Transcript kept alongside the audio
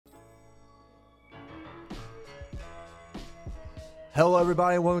Hello,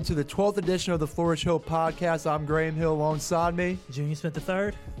 everybody. Welcome to the 12th edition of the Flourish Hill podcast. I'm Graham Hill alongside me. Junior Smith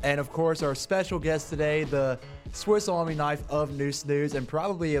III. And, of course, our special guest today, the Swiss Army knife of Noose News and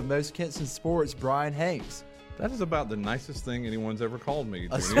probably of most Kinston sports, Bryan Hanks. That is about the nicest thing anyone's ever called me.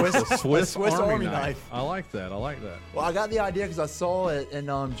 A Swiss Army knife. I like that. Well, I got the idea because I saw it in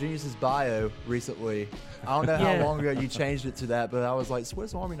Genius's bio recently. I don't know how long ago you changed it to that, but I was like,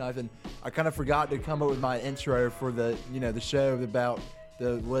 Swiss Army knife, and I kind of forgot to come up with my intro for the show about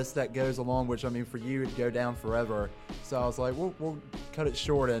the list that goes along, which, I mean, for you, it'd go down forever. So I was like, we'll cut it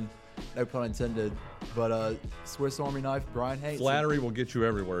short, and no pun intended. But Swiss Army knife, Bryan Hanks. Flattery will get you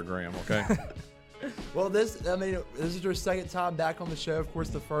everywhere, Graham, okay? Well, this is your second time back on the show. Of course,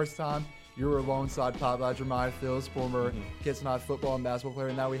 the first time you were alongside Pop Jeremiah Fields, former Kinston High football and basketball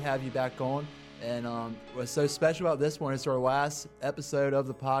player. Now we have you back on. And what's so special about this one, it's our last episode of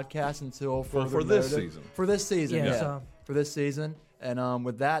the podcast until for this season. For this season, yeah. For this season. And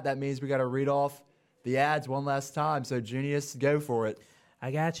with that means we got to read off the ads one last time. So, Junius, go for it. I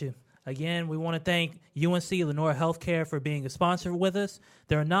got you. Again, we want to thank UNC Lenore Healthcare for being a sponsor with us.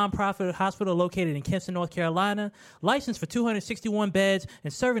 They're a nonprofit hospital located in Kinston, North Carolina, licensed for 261 beds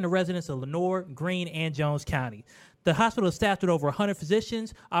and serving the residents of Lenore, Greene, and Jones County. The hospital is staffed with over 100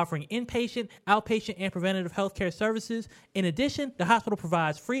 physicians, offering inpatient, outpatient, and preventative health care services. In addition, the hospital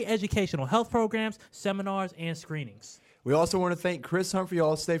provides free educational health programs, seminars, and screenings. We also want to thank Chris Humphrey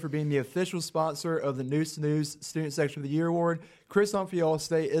Allstate for being the official sponsor of the Noose News Student Section of the Year Award. Chris Humphrey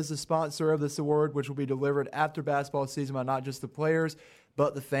Allstate is the sponsor of this award, which will be delivered after basketball season by not just the players,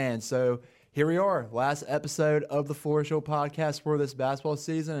 but the fans. So here we are, last episode of the Flourish Hill podcast for this basketball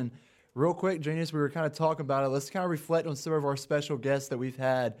season. And real quick, Genius, we were kind of talking about it. Let's kind of reflect on some of our special guests that we've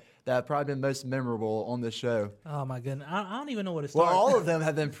had that have probably been most memorable on this show. Oh, my goodness. I don't even know where to start. Well, all of them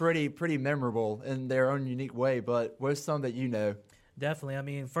have been pretty memorable in their own unique way, but what's some that you know? Definitely. I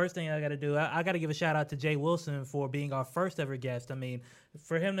mean, first thing I got to do, I got to give a shout out to Jay Wilson for being our first ever guest. I mean,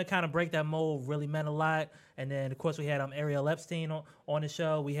 for him to kind of break that mold really meant a lot. And then, of course, we had Ariel Epstein on the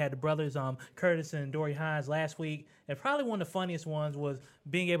show. We had the brothers Curtis and Dory Hines last week. And probably one of the funniest ones was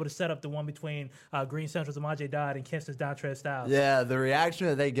being able to set up the one between Green Central's Amaje Dodd and Kinston's Dontrez Styles. Yeah, the reaction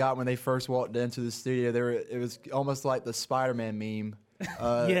that they got when they first walked into the studio, it was almost like the Spider-Man meme.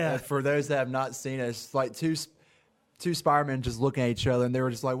 Yeah. For those that have not seen it, it's like two Spider-Men just looking at each other, and they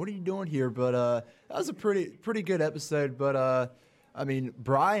were just like, what are you doing here? But that was a pretty good episode. But, I mean,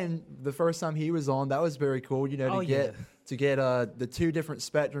 Bryan, the first time he was on, that was very cool, to get the two different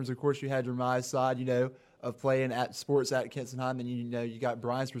spectrums. Of course, you had Jeremiah's side, of playing at sports at Kinston High, and then, you got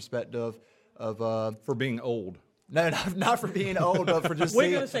Bryan's perspective of for being old. No, not for being old, but for just We're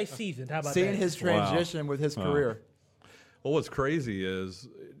going to say seasoned. How about seeing that? his transition with his career. Well, what's crazy is,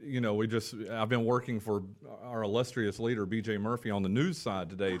 I've been working for our illustrious leader, B.J. Murphy, on the news side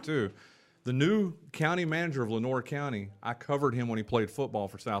today, too. The new county manager of Lenore County, I covered him when he played football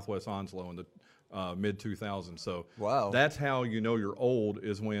for Southwest Onslow in the mid-2000s. So wow. That's how you know you're old,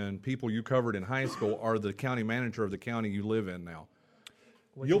 is when people you covered in high school are the county manager of the county you live in now.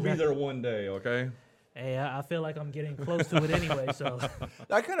 You'll be there one day, okay? Hey, I feel like I'm getting close to it anyway. So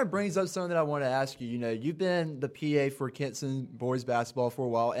that kind of brings up something that I want to ask you. You've been the PA for Kinston boys basketball for a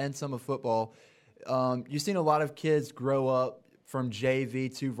while and some of football. You've seen a lot of kids grow up from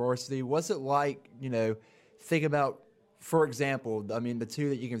JV to varsity. What's it like, think about, for example, I mean, the two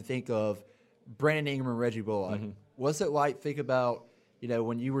that you can think of, Brandon Ingram and Reggie Bullock. Mm-hmm. What's it like, think about,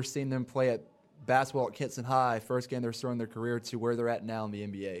 when you were seeing them play at basketball at Kinston High, first game they're starting their career, to where they're at now in the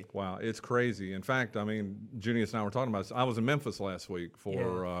NBA. Wow, it's crazy. In fact, I mean, Junius and I were talking about this. I was in Memphis last week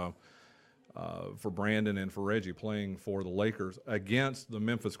for Brandon and for Reggie, playing for the Lakers against the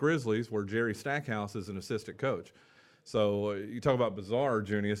Memphis Grizzlies, where Jerry Stackhouse is an assistant coach. So you talk about bizarre,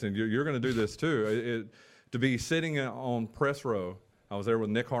 Junius, and you're going to do this too. To be sitting on press row, I was there with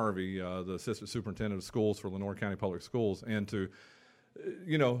Nick Harvey, the assistant superintendent of schools for Lenore County Public Schools, and to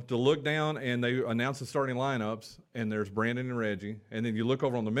look down and they announce the starting lineups, and there's Brandon and Reggie, and then you look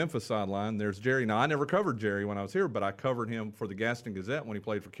over on the Memphis sideline, there's Jerry. Now, I never covered Jerry when I was here, but I covered him for the Gaston Gazette when he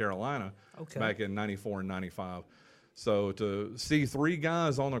played for Carolina back in 94 and 95. So to see three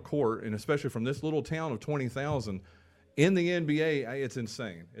guys on a court, and especially from this little town of 20,000, in the NBA, it's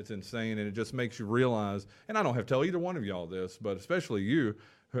insane. It's insane, and it just makes you realize, and I don't have to tell either one of y'all this, but especially you,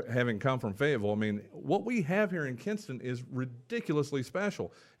 having come from Fayetteville, I mean, what we have here in Kinston is ridiculously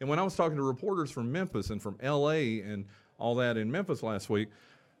special. And when I was talking to reporters from Memphis and from L.A. and all that in Memphis last week,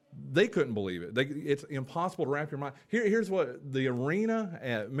 They couldn't believe it. It's impossible to wrap your mind. Here's what the arena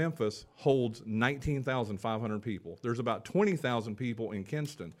at Memphis holds: 19,500 people. There's about 20,000 people in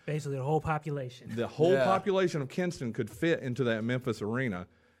Kinston. Basically, the whole population. The whole population of Kinston could fit into that Memphis arena,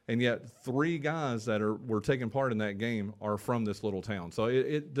 and yet 3 guys that were taking part in that game are from this little town. So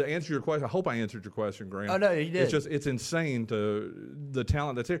to answer your question, I hope I answered your question, Graham. Oh, no, you did. It's insane to the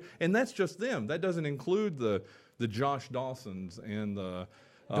talent that's here, and that's just them. That doesn't include the Josh Dawsons and the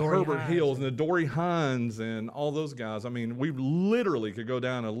Herbert Hines. Hills and the Dory Hines and all those guys. I mean, we literally could go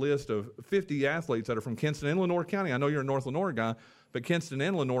down a list of 50 athletes that are from Kinston and Lenoir County. I know you're a North Lenoir guy, but Kinston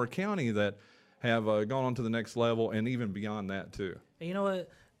and Lenoir County that have gone on to the next level and even beyond that too. And you know what?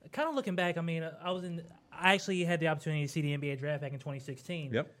 Kind of looking back, I mean, I actually had the opportunity to see the NBA draft back in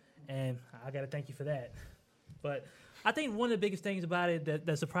 2016. Yep. And I got to thank you for that. But I think one of the biggest things about it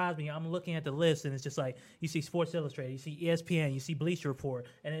that surprised me, I'm looking at the list, and it's just like you see Sports Illustrated, you see ESPN, you see Bleacher Report,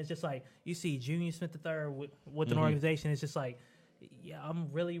 and it's just like you see Junior Smith III with an organization. It's just like, yeah,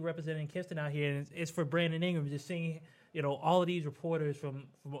 I'm really representing Kinston out here, and it's for Brandon Ingram. Just seeing, all of these reporters from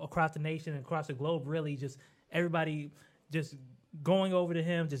across the nation and across the globe, really just everybody just going over to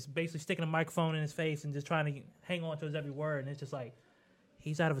him, just basically sticking a microphone in his face and just trying to hang on to his every word, and it's just like,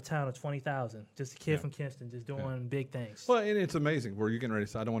 he's out of a town of 20,000. Just a kid from Kinston, just doing big things. Well, and it's amazing. Where you're getting ready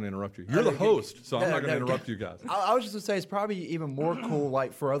to say, I don't want to interrupt you. You're the host, so I'm not going to interrupt you guys. I was just going to say it's probably even more cool,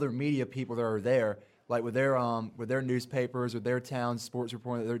 like for other media people that are there, like with their newspapers or their town sports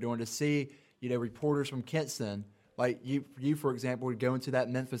reporting that they're doing, to see reporters from Kinston, like you for example, would go into that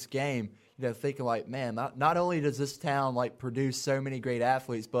Memphis game, thinking like, man, not only does this town like produce so many great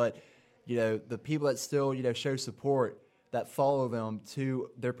athletes, but the people that still show support, that follow them to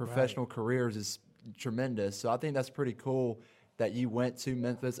their professional careers is tremendous. So I think that's pretty cool that you went to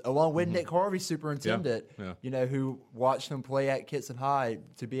Memphis along with Nick Harvey, superintendent, who watched them play at Kinston High,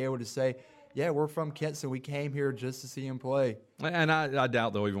 to be able to say, yeah, we're from Kinston. We came here just to see him play. And I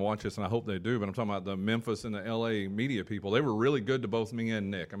doubt they'll even watch this, and I hope they do, but I'm talking about the Memphis and the L.A. media people. They were really good to both me and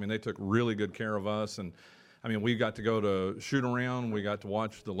Nick. I mean, they took really good care of us, and I mean, we got to go to shoot around. We got to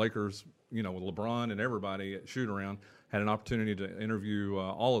watch the Lakers, with LeBron and everybody at shoot around. Had an opportunity to interview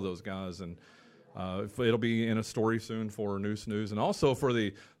all of those guys, and it'll be in a story soon for Noose News, and also for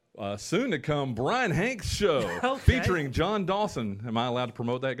the soon-to-come Bryan Hanks show featuring John Dawson. Am I allowed to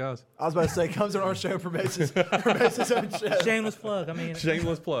promote that, guys? I was about to say, comes on our show, promotes his own show. Shameless plug.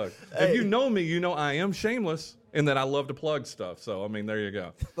 Shameless plug. Hey. If you know me, you know I am shameless in that I love to plug stuff. So, I mean, there you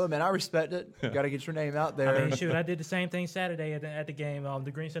go. Look, man, I respect it. You got to get your name out there. I mean, shoot, I did the same thing Saturday at the game,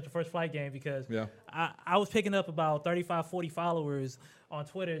 the Green Central First Flight game, because I was picking up about 35, 40 followers on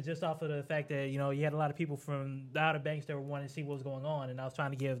Twitter just off of the fact that, you had a lot of people from the Outer Banks that were wanting to see what was going on, and I was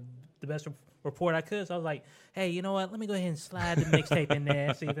trying to give the best report I could. So I was like, hey, you know what? Let me go ahead and slide the mixtape in there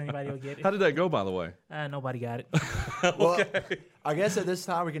and see if anybody will get it. How did that go, by the way? Nobody got it. Well, I guess at this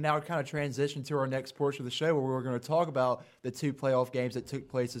time we can now kind of transition to our next portion of the show, where we're going to talk about the 2 playoff games that took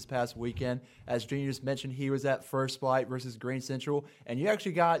place this past weekend. As Junior just mentioned, he was at First Flight versus Green Central, and you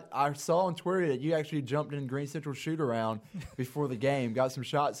actually I saw on Twitter that you actually jumped in Green Central shoot-around before the game, got some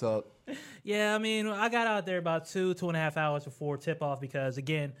shots up. Yeah, I mean, I got out there about 2.5 hours before tip-off because,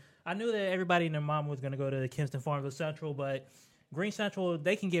 again, I knew that everybody and their mom was going to go to the Kinston Farmville Central, but Green Central,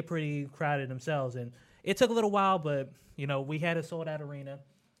 they can get pretty crowded themselves. And it took a little while, but, we had a sold-out arena.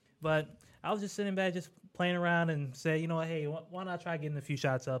 But I was just sitting back, just playing around and said, hey, why not try getting a few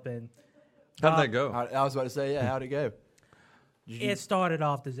shots up? And how did that go? I was about to say, how'd it go? It started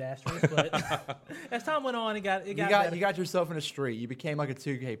off disastrous, but as time went on, it got better. You got yourself in a streak. You became like a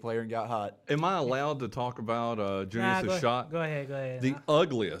 2K player and got hot. Am I allowed to talk about Junius' shot? Go ahead. The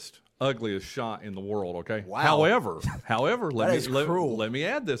ugliest shot in the world, okay? Wow. However, let me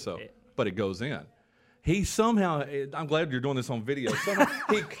add this up. But it goes in. He somehow, I'm glad you're doing this on video, somehow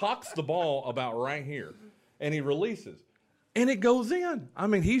he cocks the ball about right here, and he releases. And it goes in. I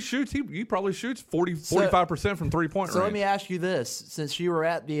mean, he probably shoots 45% from three-point range. So let me ask you this. Since you were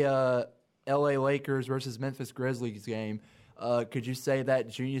at the L.A. Lakers versus Memphis Grizzlies game, could you say that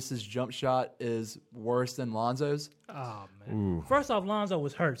Junius's jump shot is worse than Lonzo's? Oh, man. Ooh. First off, Lonzo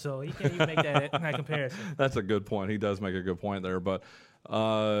was hurt, so he can't even make that comparison. That's a good point. He does make a good point there. But,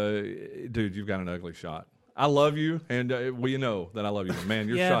 dude, you've got an ugly shot. I love you, and you know that I love you. But man,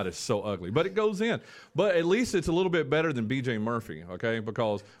 your shot is so ugly. But it goes in. But at least it's a little bit better than B.J. Murphy, okay?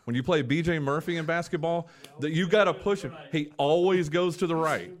 Because when you play B.J. Murphy in basketball, you got to push him. He always goes to the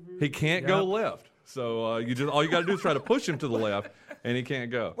right. He can't go left. So all you got to do is try to push him to the left, and he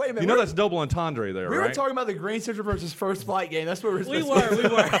can't go. Wait a minute, You know that's double entendre there, We right? were talking about the Green Central versus First Flight game. That's what We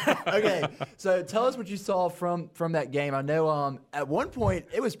were. Okay, so tell us what you saw from that game. I know at one point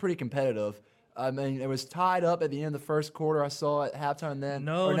it was pretty competitive. I mean, it was tied up at the end of the first quarter. I saw at halftime then.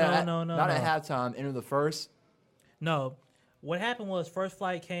 No. Not at halftime, end of the first. No. What happened was First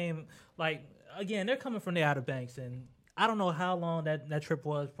Flight came, again, they're coming from the Outer Banks, and I don't know how long that trip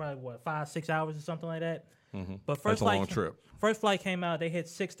was, probably, 5-6 hours or something like that. Mm-hmm. But That's a long trip. First Flight came out, they hit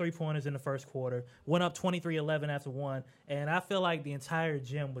 6 3-pointers in the first quarter, went up 23-11 after one, and I feel like the entire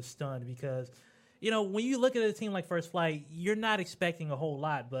gym was stunned because, when you look at a team like First Flight, you're not expecting a whole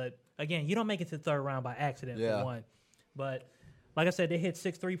lot, but again, you don't make it to the third round by accident for one. But like I said, they hit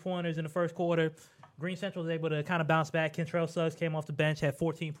 6 3-pointers in the first quarter. Green Central was able to kind of bounce back. Kentrell Suggs came off the bench, had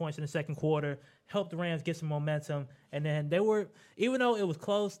 14 points in the second quarter, helped the Rams get some momentum. And then even though it was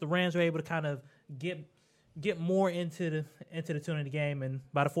close, the Rams were able to kind of get more into the tune of the game. And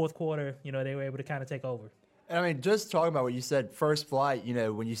by the fourth quarter, they were able to kind of take over. And I mean, just talking about what you said, First Flight,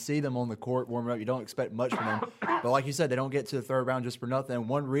 when you see them on the court warming up, you don't expect much from them. But like you said, they don't get to the third round just for nothing. And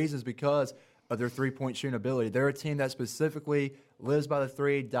one reason is because of their three-point shooting ability. They're a team that specifically lives by the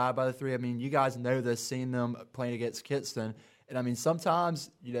three, die by the three. I mean, you guys know this, seeing them playing against Kinston. And, I mean,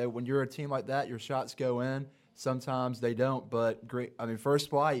 sometimes, when you're a team like that, your shots go in. Sometimes they don't. But, First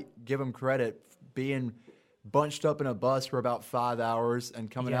Flight, give them credit, being bunched up in a bus for about 5 hours and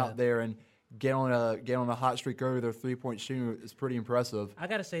coming out there and get on a hot streak over their three-point shooting is pretty impressive. I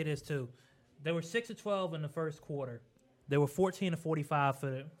got to say this, too. They were 6 of 12 in the first quarter. They were 14 of 45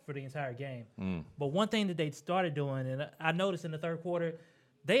 for the entire game. But one thing that they started doing, and I noticed in the third quarter,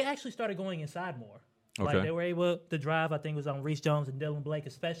 they actually started going inside more. Okay. Like they were able to drive, I think it was on Reese Jones and Dylan Blake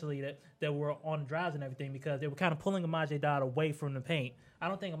especially, that were on drives and everything because they were kind of pulling Amaje Dodd away from the paint. I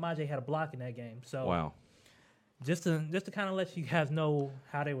don't think Amaje had a block in that game. So wow. Just to kind of let you guys know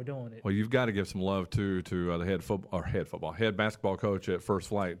how they were doing it. Well, you've got to give some love to the head basketball coach at First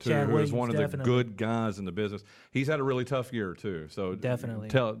Flight too, Chad who is Williams, one of definitely. the good guys in the business. He's had a really tough year too. So definitely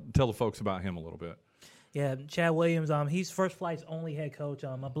tell the folks about him a little bit. Yeah, Chad Williams. He's First Flight's only head coach.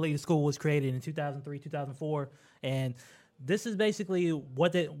 I believe the school was created in 2003, 2004, and this is basically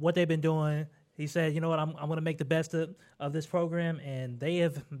what they've been doing. He said, you know what, I'm going to make the best of this program, and they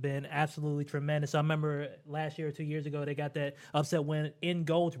have been absolutely tremendous. I remember last year or 2 years ago, they got that upset win in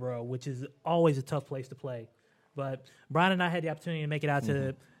Goldsboro, which is always a tough place to play. But Bryan and I had the opportunity to make it out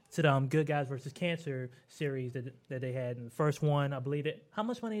to the Good Guys versus Cancer series that they had. And the first one, I believe how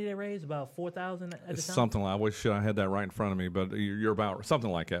much money did they raise? About $4,000 at the time? Something like, I wish I had that right in front of me, but you're about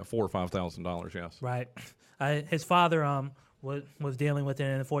something like that, $4,000 or $5,000, yes. Right. His father was dealing with it,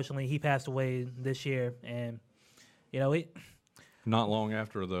 and unfortunately he passed away this year. And not long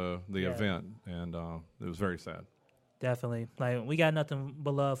after the event, and it was very sad. Definitely. Like, we got nothing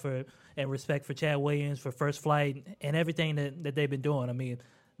but love for and respect for Chad Williams, for First Flight, and everything that they've been doing. I mean,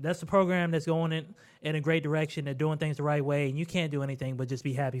 that's the program that's going in a great direction. They're doing things the right way, and you can't do anything but just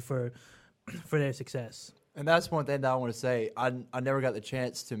be happy for their success. And that's one thing that I want to say. I never got the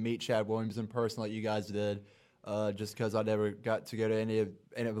chance to meet Chad Williams in person like you guys did. Just because I never got to go to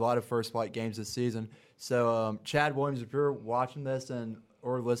a lot of First Flight games this season. So, Chad Williams, if you're watching this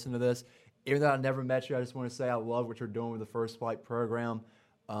or listening to this, even though I never met you, I just want to say I love what you're doing with the First Flight program.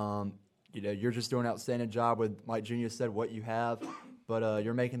 You're just doing an outstanding job with, like Junior said, what you have, but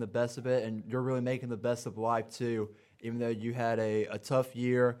you're making the best of it, and you're really making the best of life too. Even though you had a tough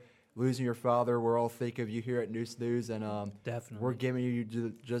year, losing your father, we're all thinking of you here at News, and definitely we're giving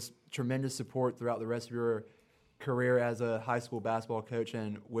you just tremendous support throughout the rest of your career as a high school basketball coach,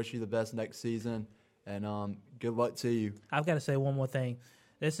 and wish you the best next season, and good luck to you. I've got to say one more thing.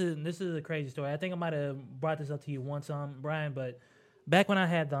 This is a crazy story. I think I might have brought this up to you once, Bryan, but back when I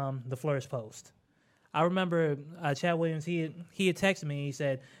had the Flourish Post, I remember Chad Williams, he had texted me. He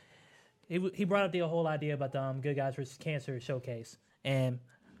said he brought up the whole idea about the Good Guys versus Cancer showcase, and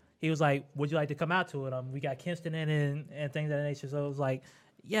he was like, would you like to come out to it? We got Kinston in it and things of that nature. So it was like,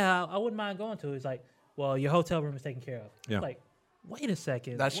 yeah, I wouldn't mind going to it. It's like, well, your hotel room is taken care of. Yeah. Like, wait a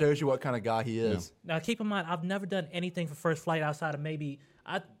second. That shows you what kind of guy he is. Yeah. Now, keep in mind, I've never done anything for First Flight outside of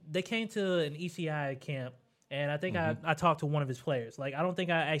they came to an ECI camp, and I think I talked to one of his players. Like, I don't think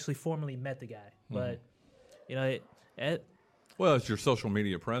I actually formally met the guy. But, well, it's your social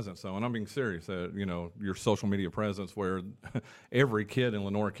media presence, though, and I'm being serious. Your social media presence, where every kid in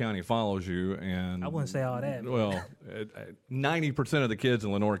Lenoir County follows you, and I wouldn't say all that. Well, 90% of the kids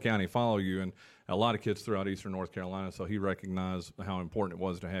in Lenoir County follow you, and a lot of kids throughout Eastern North Carolina. So he recognized how important it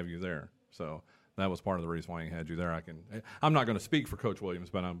was to have you there. So that was part of the reason why he had you there. I'm not going to speak for Coach Williams,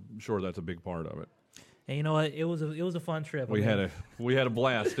 but I'm sure that's a big part of it. And you know what? It was a fun trip. We had a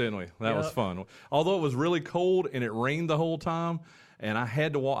blast, didn't we? That was fun. Although it was really cold and it rained the whole time, and I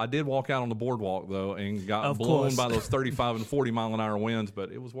had to walk. I did walk out on the boardwalk though, and got blown by those 35 and 40 mile an hour winds,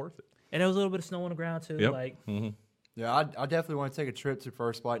 but it was worth it. And there was a little bit of snow on the ground too. Yep. Yeah, I definitely want to take a trip to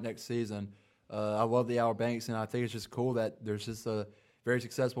First Flight next season. I love the Outer Banks, and I think it's just cool that there's just a very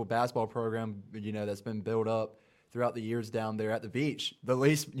successful basketball program, that's been built up throughout the years down there at the beach. The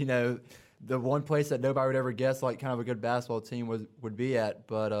least, the one place that nobody would ever guess like kind of a good basketball team would be at.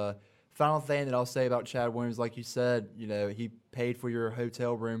 But final thing that I'll say about Chad Williams, like you said, he paid for your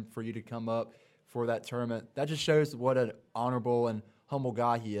hotel room for you to come up for that tournament. That just shows what an honorable and humble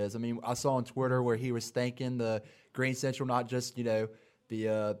guy he is. I mean, I saw on Twitter where he was thanking the Green Central, not just,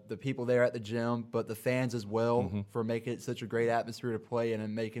 the people there at the gym, but the fans as well for making it such a great atmosphere to play in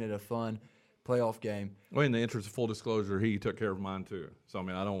and making it a fun playoff game. Well, in the interest of full disclosure, he took care of mine too. So,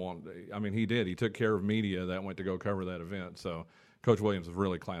 he did. He took care of media that went to go cover that event. So, Coach Williams is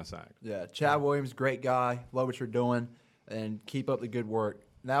really class act. Yeah, Chad Williams, great guy. Love what you're doing, and keep up the good work.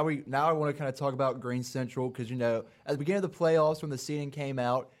 Now I want to kind of talk about Green Central because, at the beginning of the playoffs when the seeding came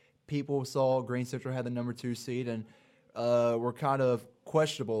out, people saw Green Central had the number 2 seed and were kind of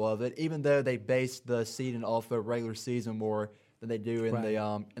questionable of it, even though they based the seeding off the regular season more than they do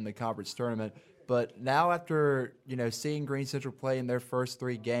in the conference tournament. But now after seeing Green Central play in their first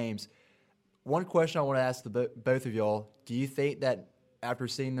 3 games, one question I want to ask both of y'all: do you think that after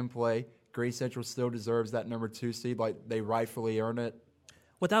seeing them play, Green Central still deserves that number 2 seed, like they rightfully earned it?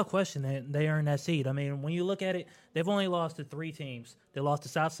 Without question, they earned that seed. I mean, when you look at it, they've only lost to 3 teams. They lost to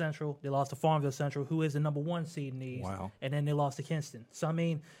South Central, they lost to Farmville Central, who is the number 1 seed in the East, and then they lost to Kinston. So, I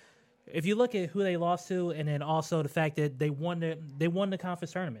mean, if you look at who they lost to, and then also the fact that they won the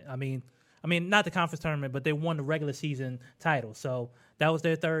conference tournament. I mean, not the conference tournament, but they won the regular season title. So that was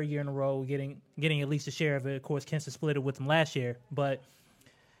their 3rd year in a row getting at least a share of it. Of course, Kinston split it with them last year, but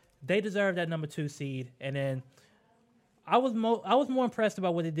they deserve that number 2 seed. And then I was more impressed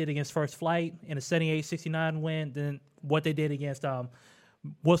about what they did against First Flight in a 78-69 win than what they did against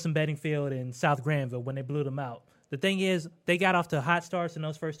Wilson Bedingfield and South Granville when they blew them out. The thing is, they got off to hot starts in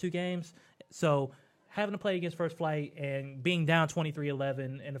those first 2 games, so having to play against First Flight and being down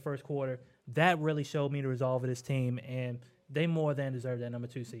 23-11 in the first quarter, that really showed me the resolve of this team, and they more than deserve that number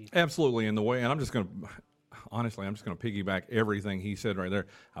 2 seed. Absolutely, and I'm just going to piggyback everything he said right there.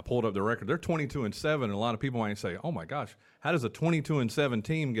 I pulled up the record. They're 22-7, and a lot of people might say, "Oh my gosh, how does a 22-7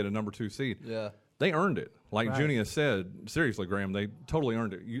 team get a number 2 seed?" Yeah, they earned it. Like Junior said, seriously, Graham, they totally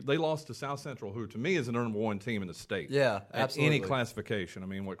earned it. They lost to South Central, who to me is the number 1 team in the state. Yeah, absolutely. At any classification. I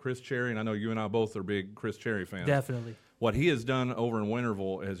mean, what Chris Cherry, and I know you and I both are big Chris Cherry fans. Definitely. What he has done over in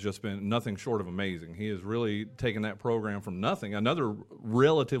Winterville has just been nothing short of amazing. He has really taken that program from nothing, another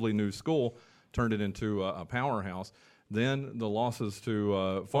relatively new school, turned it into a powerhouse. Then the losses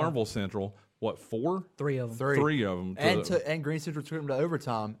to Farmville Central, what, 4? 3 of them. 3 of them. And Green Central took them to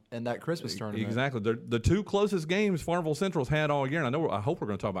overtime in that Christmas tournament. Exactly. The 2 closest games Farmville Central's had all year, and I hope we're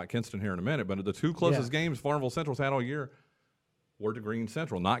going to talk about Kinston here in a minute, but the 2 closest games Farmville Central's had all year were to Green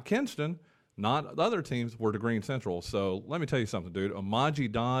Central. Not Kinston, not the other teams, were to Green Central. So let me tell you something, dude.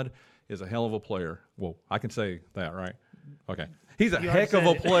 Amaji Dodd is a hell of a player. Well, I can say that, right? Okay. He's a heck of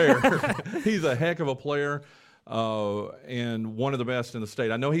a player. He's a heck of a player. And one of the best in the state.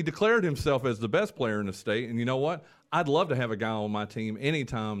 I know he declared himself as the best player in the state, and you know what? I'd love to have a guy on my team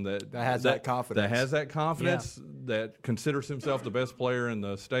anytime that has that confidence. That has that confidence, that considers himself the best player in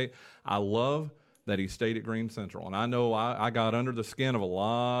the state. I love that he stayed at Green Central, and I know I got under the skin of a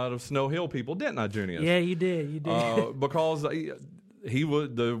lot of Snow Hill people, didn't I, Junior? Yeah, you did. Because he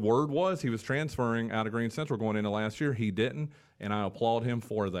would. The word was he was transferring out of Green Central going into last year. He didn't, and I applaud him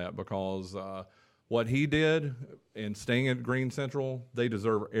for that because what he did in staying at Green Central, they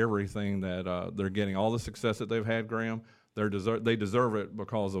deserve everything that they're getting. All the success that they've had, Graham, they deserve it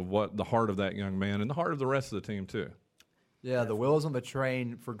because of what the heart of that young man and the heart of the rest of the team too. Yeah, the wheels on the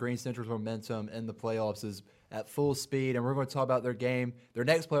train for Green Central's momentum in the playoffs is at full speed, and we're going to talk about their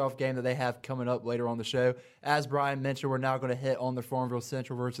next playoff game that they have coming up later on the show. As Bryan mentioned, we're now going to hit on the Farmville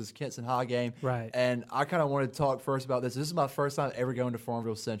Central versus Kinston High game. Right. And I kind of wanted to talk first about this. This is my first time ever going to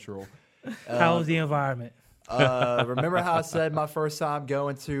Farmville Central. How was the environment? Remember how I said my first time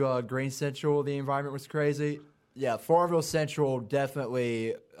going to Green Central, the environment was crazy? Yeah, Farmville Central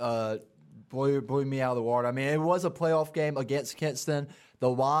definitely blew me out of the water. I mean, it was a playoff game against Kinston. The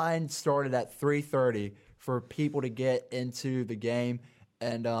line started at 3:30 for people to get into the game,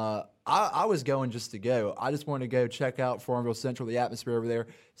 and I was going just to go. I just wanted to go check out Farmville Central, the atmosphere over there.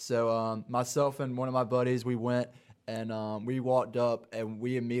 So myself and one of my buddies, we went, And we walked up, and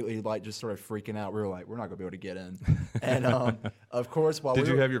we immediately just started freaking out. We were like, we're not gonna be able to get in. And of course, while Did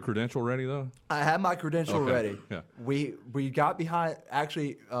you have your credential ready though? I had my credential ready. Yeah. We got behind.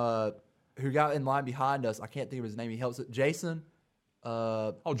 Actually, who got in line behind us? I can't think of his name. He helps it. Jason.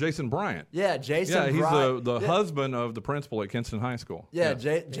 Jason Bryant. Yeah, Jason. Yeah, he's Bryant. the husband of the principal at Kinston High School. Yeah,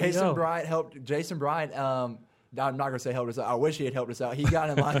 Jason Bryant helped. Jason Bryant. I'm not going to say helped us out. I wish he had helped us out. He got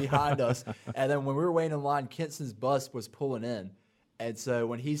in line behind us. And then when we were waiting in line, Kinston's bus was pulling in. And so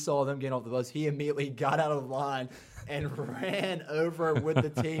when he saw them getting off the bus, he immediately got out of line and ran over with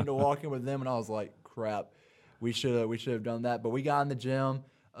the team to walk in with them. And I was like, crap, we should have done that. But we got in the gym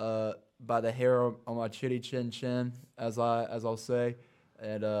by the hair on my chitty chin, as I'll say.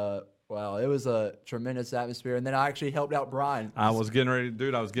 And wow, it was a tremendous atmosphere. And then I actually helped out Bryan. I was getting ready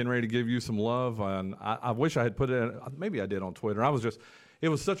to give you some love, and I wish I had put it. Maybe I did on Twitter. It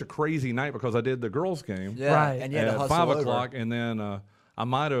was such a crazy night because I did the girls' game, yeah, right? And you had to at hustle 5 o'clock, over. and then I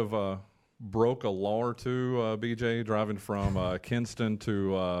might have broke a law or two, BJ, driving from Kinston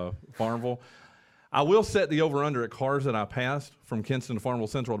to Farmville. I will set the over-under at cars that I passed from Kinston to Farmville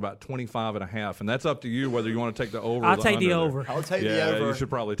Central at about 25.5, and that's up to you whether you want to take the over or the under. I'll take the over. I'll take the over. Yeah, you should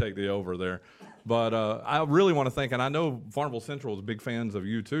probably take the over there. But I really want to thank, and I know Farmville Central is big fans of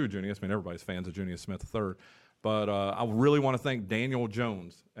you too, Junius. I mean, everybody's fans of Junius Smith III. But I really want to thank Daniel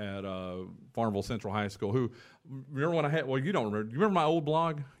Jones at Farmville Central High School, who, remember when I had, well, you don't remember. You remember my old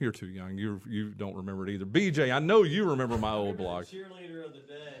blog? You're too young. You don't remember it either. BJ, I know you remember my old blog. Cheerleader of the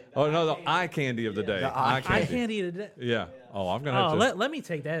day. The eye candy of the day. The eye I can't eat it. Yeah. Oh, I'm going to have to. Let me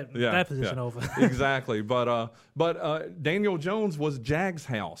take that position over. Exactly. But Daniel Jones was Jag's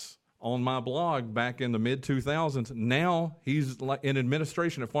house on my blog back in the mid-2000s. Now he's in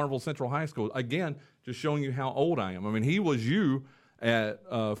administration at Farmville Central High School. Again, just showing you how old I am. I mean, he was you at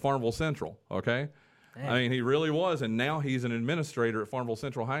Farmville Central, okay? Dang. I mean, he really was, and now he's an administrator at Farmville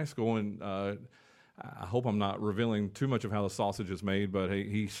Central High School, and I hope I'm not revealing too much of how the sausage is made, but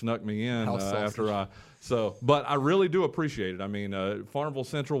he snuck me in but I really do appreciate it. I mean, Farmville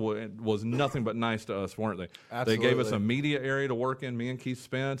Central was nothing but nice to us, weren't they? Absolutely. They gave us a media area to work in, me and Keith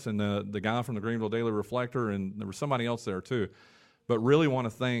Spence and the guy from the Greenville Daily Reflector, and there was somebody else there too. But really want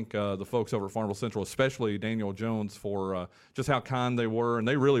to thank the folks over at Farmville Central, especially Daniel Jones, for just how kind they were, and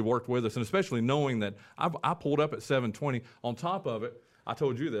they really worked with us, and especially knowing that I pulled up at 7:20. On top of it, I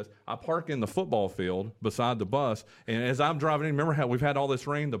told you this, I park in the football field beside the bus, and as I'm driving in, remember how we've had all this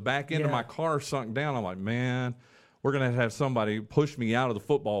rain, the back end of my car sunk down. I'm like, man, we're going to have somebody push me out of the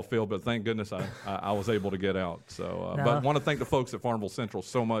football field, but thank goodness I was able to get out. So, but I want to thank the folks at Farmville Central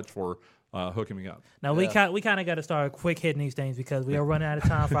so much for hooking me up. Now, we kind of got to start quick hitting these things because we are running out of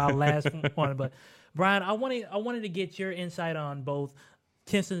time for our last one. But, Bryan, I wanted to get your insight on both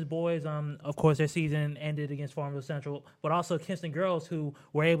Kinston's boys, of course, their season ended against Farmville Central, but also Kinston girls who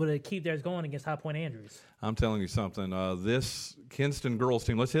were able to keep theirs going against High Point Andrews. I'm telling you something. This Kinston girls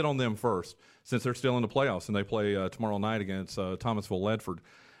team, let's hit on them first, since they're still in the playoffs, and they play tomorrow night against Thomasville Ledford.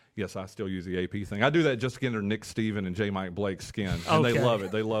 Yes, I still use the AP thing. I do that just to get under Nick Steven and J. Mike Blake's skin, and they love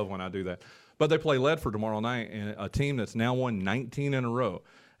it. They love when I do that. But they play Ledford tomorrow night, and a team that's now won 19 in a row.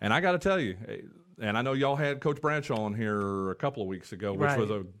 And I got to tell you, and I know y'all had Coach Bradshaw on here a couple of weeks ago, which was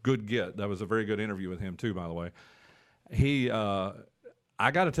a good get. That was a very good interview with him, too, by the way.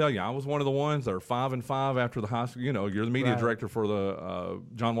 I got to tell you, I was one of the ones that are 5-5 after the high school. You know, you're the media director for the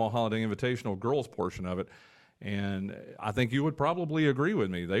John Wall Holiday Invitational girls portion of it. And I think you would probably agree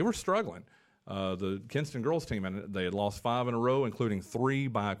with me. They were struggling. The Kinston girls team, and they had lost 5 in a row, including 3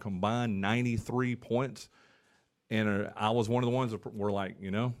 by a combined 93 points. And I was one of the ones that were like,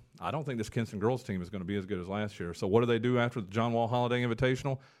 I don't think this Kinston girls team is going to be as good as last year. So what do they do after the John Wall Holiday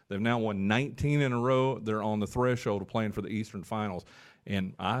Invitational? They've now won 19 in a row. They're on the threshold of playing for the Eastern Finals.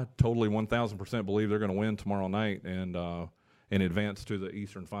 And I totally 1,000% believe they're going to win tomorrow night and advance to the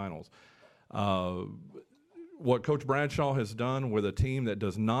Eastern Finals. What Coach Bradshaw has done with a team that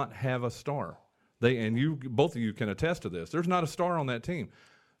does not have a star, both of you can attest to this. There's not a star on that team.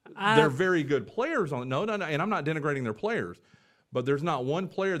 They're very good players on it. No, and I'm not denigrating their players, but there's not one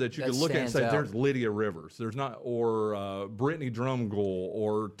player that you can look at and say, there's Lydia Rivers. There's not, or Brittany Drumgoole,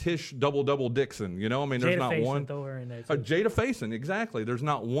 or Tish Double Dixon. There's Jada not Faison, one. throw her in there Jada Faison, exactly. There's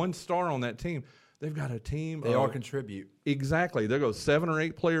not one star on that team. They've got a team. They all contribute. Exactly. They go 7 or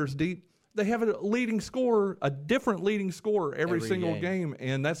 8 players deep. They have a leading scorer, a different leading scorer every single game,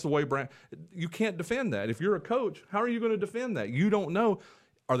 and that's the way you can't defend that. If you're a coach, how are you going to defend that? You don't know.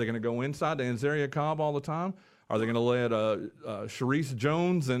 Are they going to go inside to Anzaria Cobb all the time? Are they going to let Sharice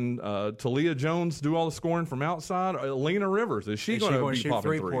Jones and Talia Jones do all the scoring from outside? Alina Rivers, is she going to be shoot popping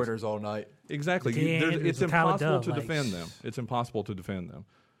threes? three-pointers all night? Exactly. It's impossible to defend them. It's impossible to defend them.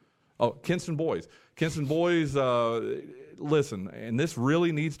 Oh, Kinston boys. Listen, and this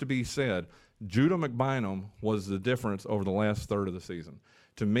really needs to be said, Judah McBynum was the difference over the last third of the season.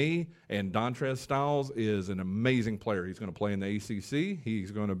 To me, and Dontrez Styles is an amazing player. He's going to play in the ACC.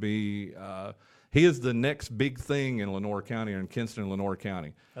 He's going to be he is the next big thing in Lenoir County, or in Kinston and Lenoir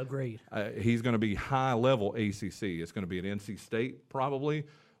County. Agreed. He's going to be high-level ACC. It's going to be at NC State probably,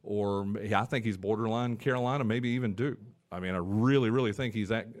 or I think he's borderline Carolina, maybe even Duke. I mean, I really, really think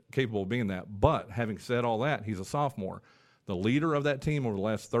he's capable of being that. But having said all that, he's a sophomore. The leader of that team over the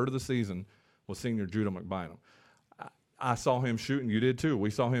last third of the season was senior Judah McBynum. I saw him shooting. You did too. We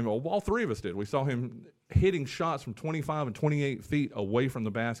saw him, all three of us did. We saw him hitting shots from 25 and 28 feet away from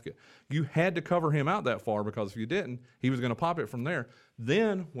the basket. You had to cover him out that far, because if you didn't, he was going to pop it from there.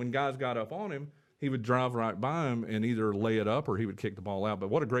 Then when guys got up on him, he would drive right by him and either lay it up or he would kick the ball out. But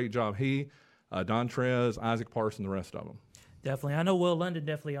what a great job. Dontrez, Isaac Parson, the rest of them. Definitely. I know Will London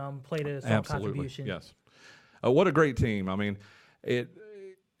definitely played a strong contribution. Yes. What a great team. I mean, it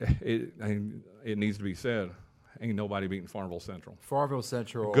needs to be said. Ain't nobody beating Farmville Central. Farmville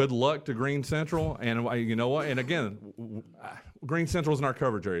Central. Good luck to Green Central. And you know what? And again, Green Central is in our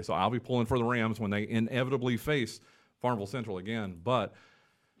coverage area, so I'll be pulling for the Rams when they inevitably face Farmville Central again. But,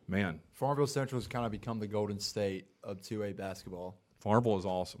 man. Farmville Central has kind of become the Golden State of 2A basketball. Farmville is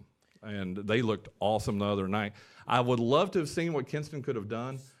awesome. And they looked awesome the other night. I would love to have seen what Kinston could have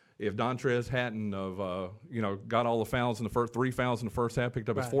done if Dontrez hadn't got all the fouls in the first 3 fouls in the first half, picked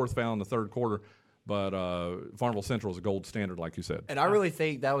up his 4th foul in the third quarter. But Farmville Central is a gold standard, like you said. And I really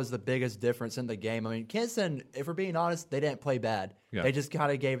think that was the biggest difference in the game. I mean, Kinston, if we're being honest, they didn't play bad. Yeah. They just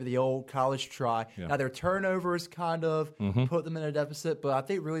kind of gave it the old college try. Yeah. Now, their turnovers kind of put them in a deficit, but I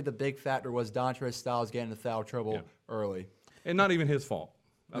think really the big factor was Dontrez Styles getting into foul trouble early. And not even his fault.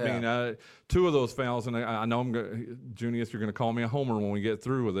 I mean, 2 of those fouls, and I know Junius, you're going to call me a homer when we get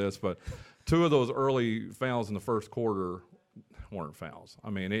through with this, but 2 of those early fouls in the first quarter weren't fouls. I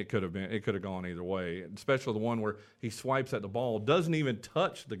mean, it could have gone either way, especially the one where he swipes at the ball, doesn't even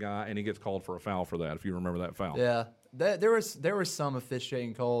touch the guy, and he gets called for a foul for that, if you remember that foul. Yeah, there was some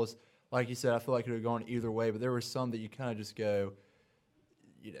officiating calls. Like you said, I feel like it would have gone either way, but there were some that you kind of just go,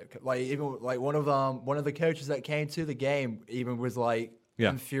 one of the coaches that came to the game even was like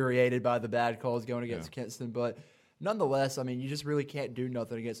infuriated by the bad calls going against Kinston. But nonetheless, I mean, you just really can't do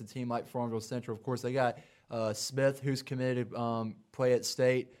nothing against a team like Farmville Central. Of course, they got Smith, who's committed play at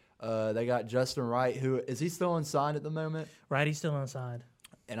State. They got Justin Wright, who is he still unsigned at the moment? Right, he's still unsigned.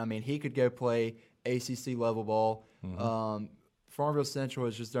 And I mean, he could go play ACC level ball. Farmville Central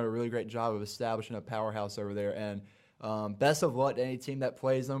has just done a really great job of establishing a powerhouse over there. And best of luck to any team that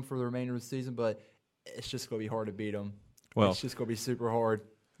plays them for the remainder of the season, but it's just going to be hard to beat them. Well, it's just going to be super hard.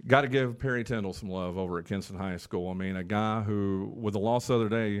 Got to give Perry Tyndall some love over at Kinston High School. I mean, a guy who, with the loss the other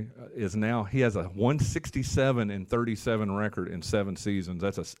day, he has a 167-37 record in 7 seasons.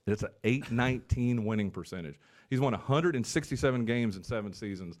 That's a .819 winning percentage. He's won 167 games in 7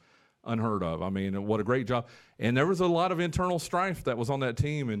 seasons. Unheard of. I mean, what a great job. And there was a lot of internal strife that was on that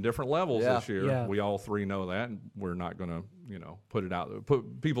team in different levels this year. Yeah. We all 3 know that, and we're not going to, put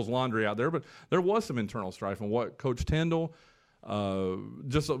people's laundry out there. But there was some internal strife, and what Coach Tyndall,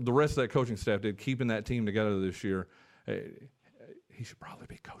 just the rest of that coaching staff did, keeping that team together this year. He should probably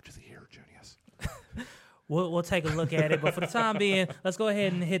be Coach of the Year, Junius. We'll take a look at it. But for the time being, let's go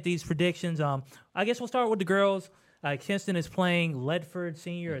ahead and hit these predictions. I guess we'll start with the girls. Kinston is playing Ledford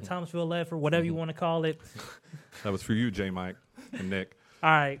Senior or Thomasville Ledford, whatever you want to call it. That was for you, J. Mike and Nick. All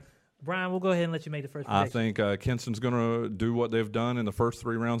right. Brian, we'll go ahead and let you make the first prediction. I think Kinston's going to do what they've done in the first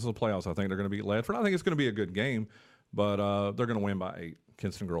 3 rounds of the playoffs. I think they're going to beat Ledford. I think it's going to be a good game, but they're going to win by 8.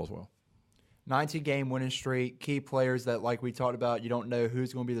 Kinston girls will. 19-game winning streak, key players that, like we talked about, you don't know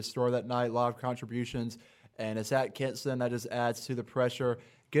who's going to be the star that night, a lot of contributions, and it's at Kinston. That just adds to the pressure.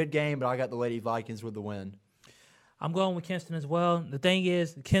 Good game, but I got the Lady Vikings with the win. I'm going with Kinston as well. The thing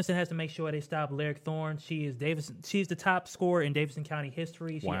is, Kinston has to make sure they stop Lyric Thorne. She's the top scorer in Davidson County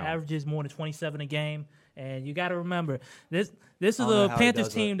history. She averages more than 27 a game. And you got to remember, this is a Panthers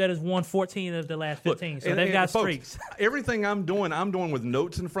team that has won 14 of the last 15. Look, so they've got streaks. Folks, everything I'm doing with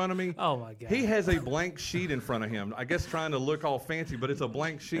notes in front of me. Oh, my God. He has a blank sheet in front of him. I guess trying to look all fancy, but it's a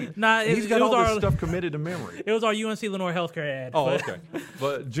blank sheet. He's got all this stuff committed to memory. It was our UNC Lenoir healthcare ad. Oh, okay.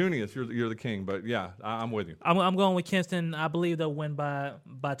 But, Junius, you're the king. But, yeah, I'm with you. I'm going with Kinston. I believe they'll win by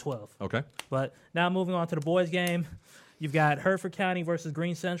 12. Okay. But now moving on to the boys' game, you've got Hertford County versus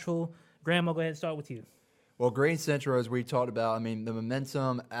Green Central. Graham, I'll go ahead and start with you. Well, Green Central, as we talked about, I mean, the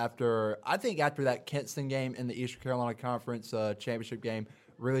momentum after that Kinston game in the Eastern Carolina Conference championship game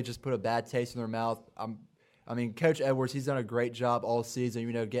really just put a bad taste in their mouth. I mean, Coach Edwards, he's done a great job all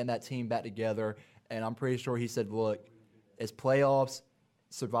season, getting that team back together. And I'm pretty sure he said, look, it's playoffs,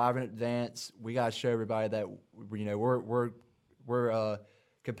 survive and advance. We got to show everybody that, we're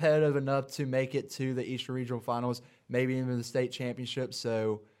competitive enough to make it to the Eastern Regional Finals, maybe even the state championship.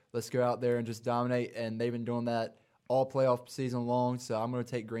 So let's go out there and just dominate. And they've been doing that all playoff season long. So I'm going to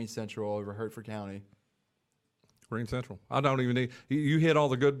take Green Central over Hertford County. Green Central. I don't even need – you hit all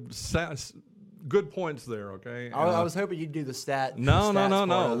the good points there, okay? I was hoping you'd do the stat. No.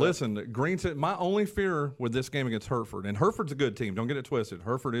 Listen, Green Central – my only fear with this game against Hertford – and Hertford's a good team. Don't get it twisted.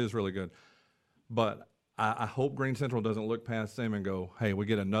 Hertford is really good. But I hope Green Central doesn't look past them and go, hey, we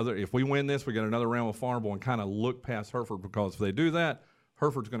get another – if we win this, we get another round with Farmville, and kind of look past Hertford, because if they do that,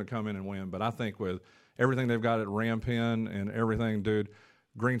 Hertford's going to come in and win. But I think with everything they've got at Rampen and everything, dude –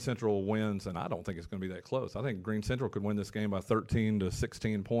 Green Central wins, and I don't think it's going to be that close. I think Green Central could win this game by 13 to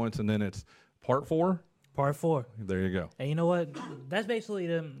 16 points, and then it's part 4? Part 4. There you go. And you know what? That's basically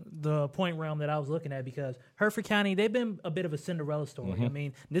the point realm that I was looking at, because Hertford County, they've been a bit of a Cinderella story. Mm-hmm. I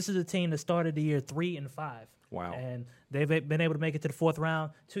mean, this is a team that started the year 3-5. Wow. And they've been able to make it to the 4th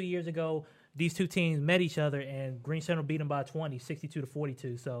round. 2 years ago, these two teams met each other, and Green Central beat them by 20,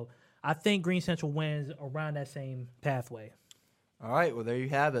 62-42. So I think Green Central wins around that same pathway. All right, well, there you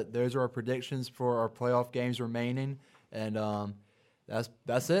have it. Those are our predictions for our playoff games remaining, and that's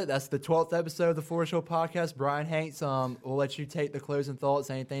it. That's the 12th episode of the Flourish podcast. Bryan Hanks, we'll let you take the closing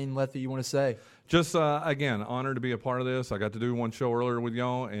thoughts. Anything left that you want to say? Just, again, honored to be a part of this. I got to do one show earlier with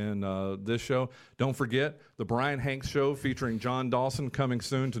y'all, and this show. Don't forget, the Bryan Hanks Show featuring John Dawson coming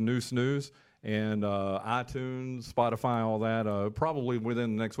soon to New Snooze. And iTunes, Spotify, all that, probably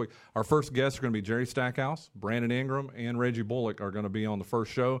within the next week. Our first guests are going to be Jerry Stackhouse, Brandon Ingram, and Reggie Bullock are going to be on the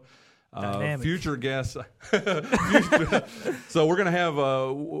first show. Future guests. So we're going to have,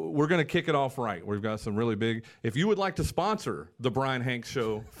 we're going to kick it off right. We've got some really big. If you would like to sponsor the Bryan Hanks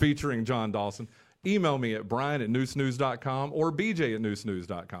Show featuring John Dawson, email me at brian@newsnews.com or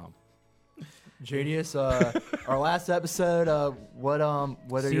bj@newsnews.com. Junius, our last episode. What are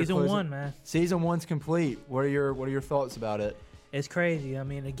your Season 1, man? Season 1's complete. What are your thoughts about it? It's crazy. I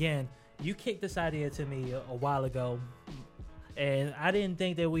mean, again, you kicked this idea to me a while ago, and I didn't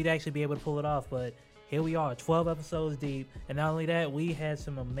think that we'd actually be able to pull it off. But here we are, 12 episodes deep, and not only that, we had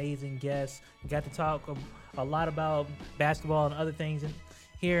some amazing guests. We got to talk a lot about basketball and other things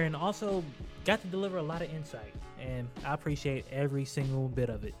here, and also got to deliver a lot of insight. And I appreciate every single bit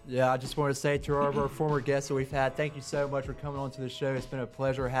of it. Yeah, I just want to say to all of our former guests that we've had, thank you so much for coming on to the show. It's been a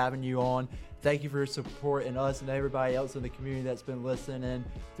pleasure having you on. Thank you for your support, and us and everybody else in the community that's been listening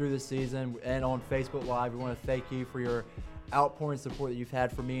through the season and on Facebook Live. We want to thank you for your outpouring support that you've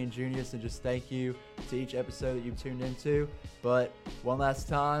had for me and Junius, and just thank you to each episode that you've tuned into. But one last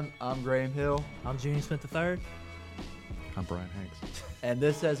time, I'm Graham Hill. I'm Junior Smith III. I'm Bryan Hanks. And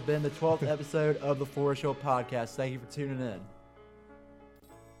this has been the 12th episode of the Flourish podcast. Thank you for tuning in.